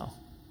say no.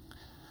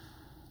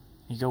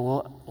 You go,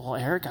 well,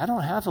 Eric, I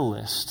don't have a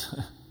list.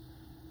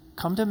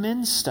 Come to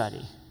men's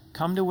study.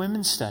 Come to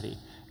women's study.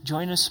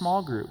 Join a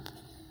small group.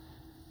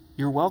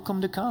 You're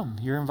welcome to come.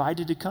 You're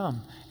invited to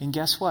come. And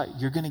guess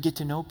what? You're going to get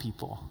to know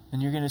people,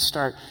 and you're going to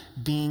start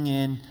being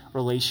in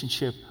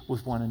relationship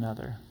with one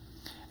another.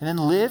 And then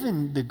live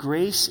in the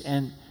grace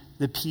and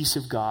the peace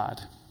of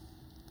God.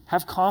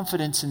 Have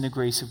confidence in the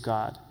grace of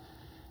God.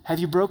 Have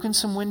you broken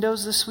some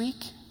windows this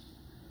week?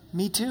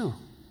 Me too,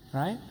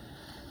 right?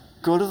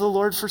 Go to the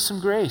Lord for some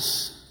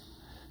grace.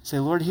 Say,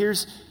 Lord,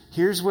 here's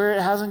where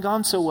it hasn't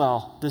gone so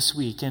well this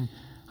week. And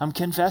I'm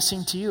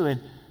confessing to you,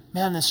 and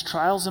man, there's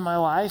trials in my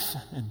life,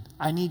 and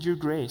I need your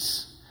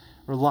grace.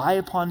 Rely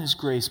upon his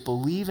grace,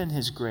 believe in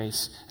his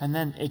grace, and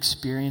then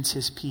experience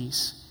his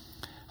peace.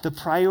 The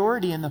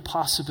priority and the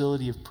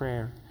possibility of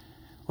prayer.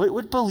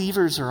 What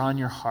believers are on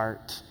your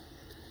heart?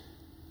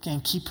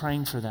 Again, keep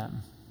praying for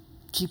them.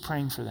 Keep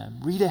praying for them.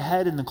 Read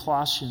ahead in the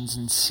Colossians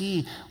and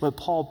see what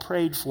Paul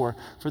prayed for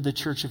the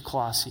church of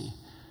Colossae.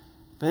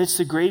 But it's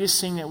the greatest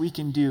thing that we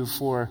can do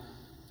for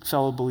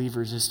fellow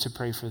believers is to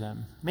pray for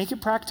them. Make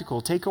it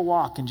practical. Take a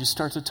walk and just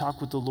start to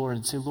talk with the Lord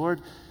and say,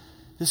 Lord,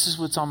 this is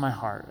what's on my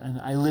heart, and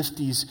I lift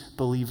these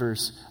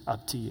believers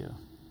up to you.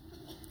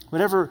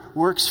 Whatever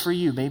works for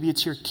you, maybe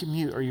it's your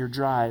commute or your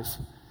drive.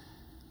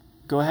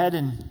 Go ahead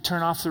and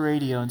turn off the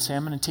radio and say,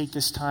 I'm going to take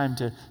this time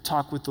to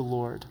talk with the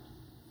Lord.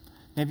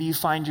 Maybe you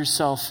find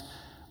yourself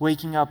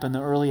waking up in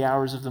the early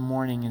hours of the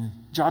morning and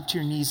drop to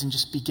your knees and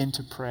just begin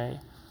to pray.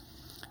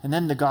 And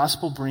then the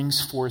gospel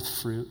brings forth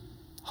fruit.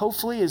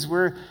 Hopefully, as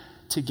we're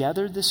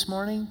together this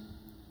morning,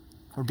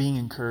 we're being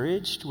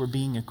encouraged, we're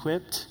being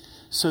equipped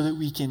so that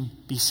we can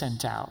be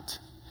sent out.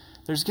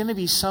 There's going to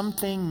be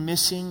something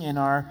missing in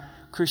our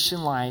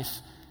Christian life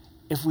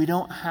if we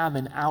don't have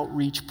an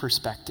outreach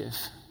perspective,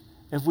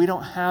 if we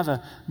don't have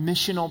a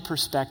missional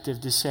perspective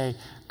to say,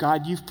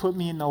 God, you've put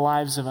me in the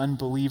lives of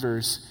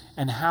unbelievers,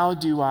 and how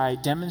do I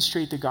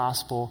demonstrate the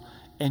gospel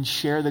and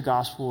share the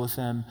gospel with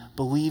them,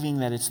 believing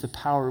that it's the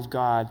power of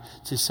God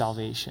to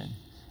salvation?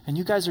 And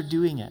you guys are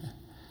doing it.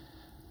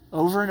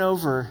 Over and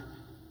over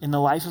in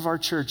the life of our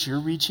church, you're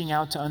reaching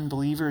out to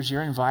unbelievers,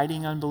 you're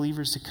inviting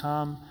unbelievers to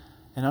come,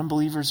 and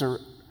unbelievers are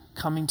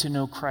coming to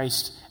know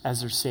Christ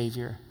as their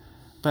Savior.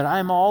 But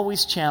I'm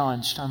always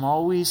challenged, I'm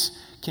always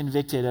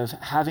convicted of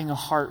having a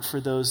heart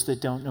for those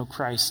that don't know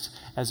Christ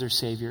as their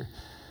Savior.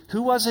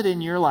 Who was it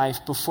in your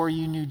life before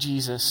you knew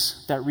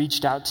Jesus that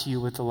reached out to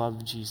you with the love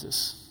of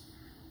Jesus?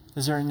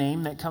 Is there a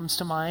name that comes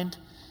to mind?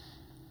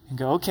 And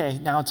go, okay,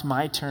 now it's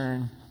my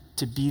turn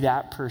to be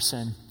that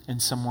person in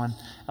someone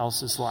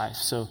else's life.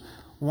 So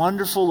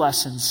wonderful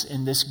lessons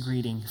in this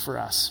greeting for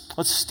us.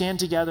 Let's stand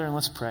together and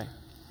let's pray.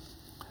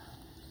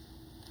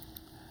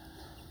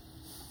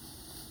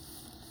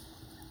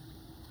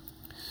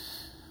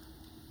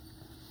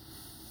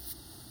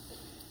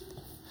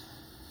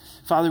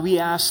 Father, we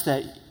ask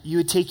that you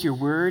would take your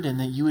word and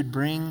that you would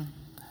bring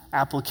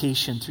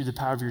application through the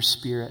power of your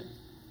Spirit.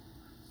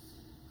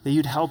 That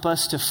you'd help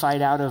us to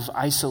fight out of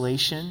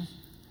isolation,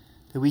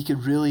 that we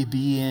could really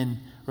be in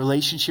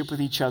relationship with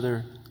each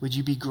other. Would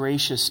you be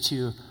gracious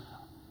to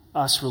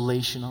us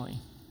relationally?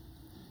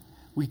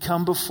 We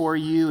come before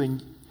you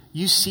and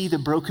you see the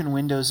broken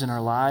windows in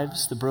our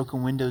lives, the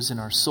broken windows in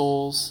our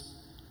souls,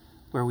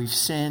 where we've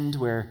sinned,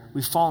 where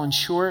we've fallen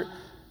short,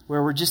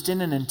 where we're just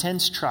in an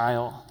intense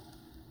trial.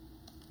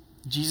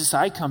 Jesus,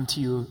 I come to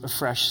you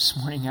afresh this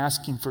morning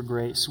asking for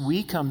grace.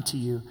 We come to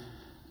you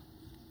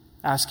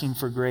asking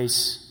for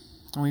grace,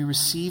 and we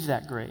receive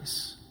that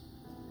grace.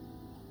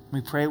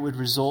 We pray it would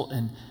result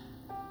in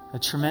a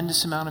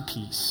tremendous amount of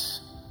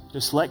peace.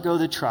 Just let go of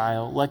the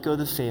trial, let go of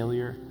the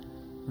failure,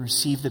 and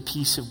receive the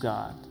peace of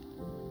God.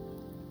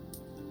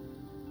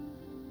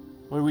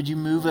 Lord, would you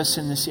move us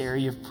in this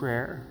area of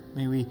prayer?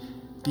 May we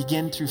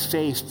begin through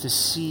faith to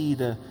see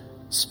the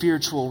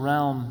spiritual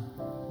realm,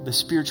 the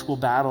spiritual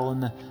battle,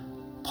 and the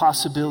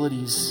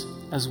possibilities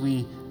as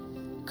we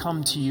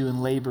come to you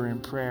and labor in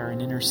prayer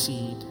and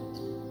intercede.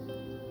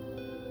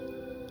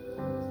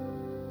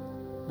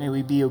 May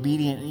we be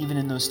obedient even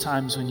in those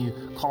times when you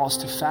call us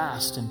to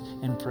fast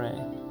and pray.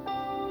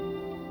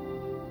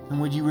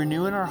 And would you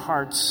renew in our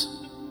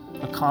hearts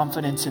a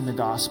confidence in the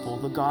gospel?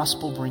 The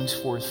gospel brings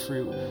forth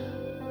fruit.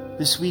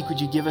 This week, would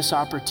you give us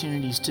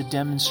opportunities to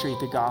demonstrate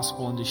the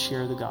gospel and to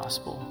share the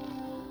gospel?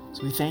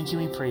 So we thank you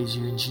and we praise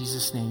you in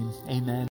Jesus' name. Amen.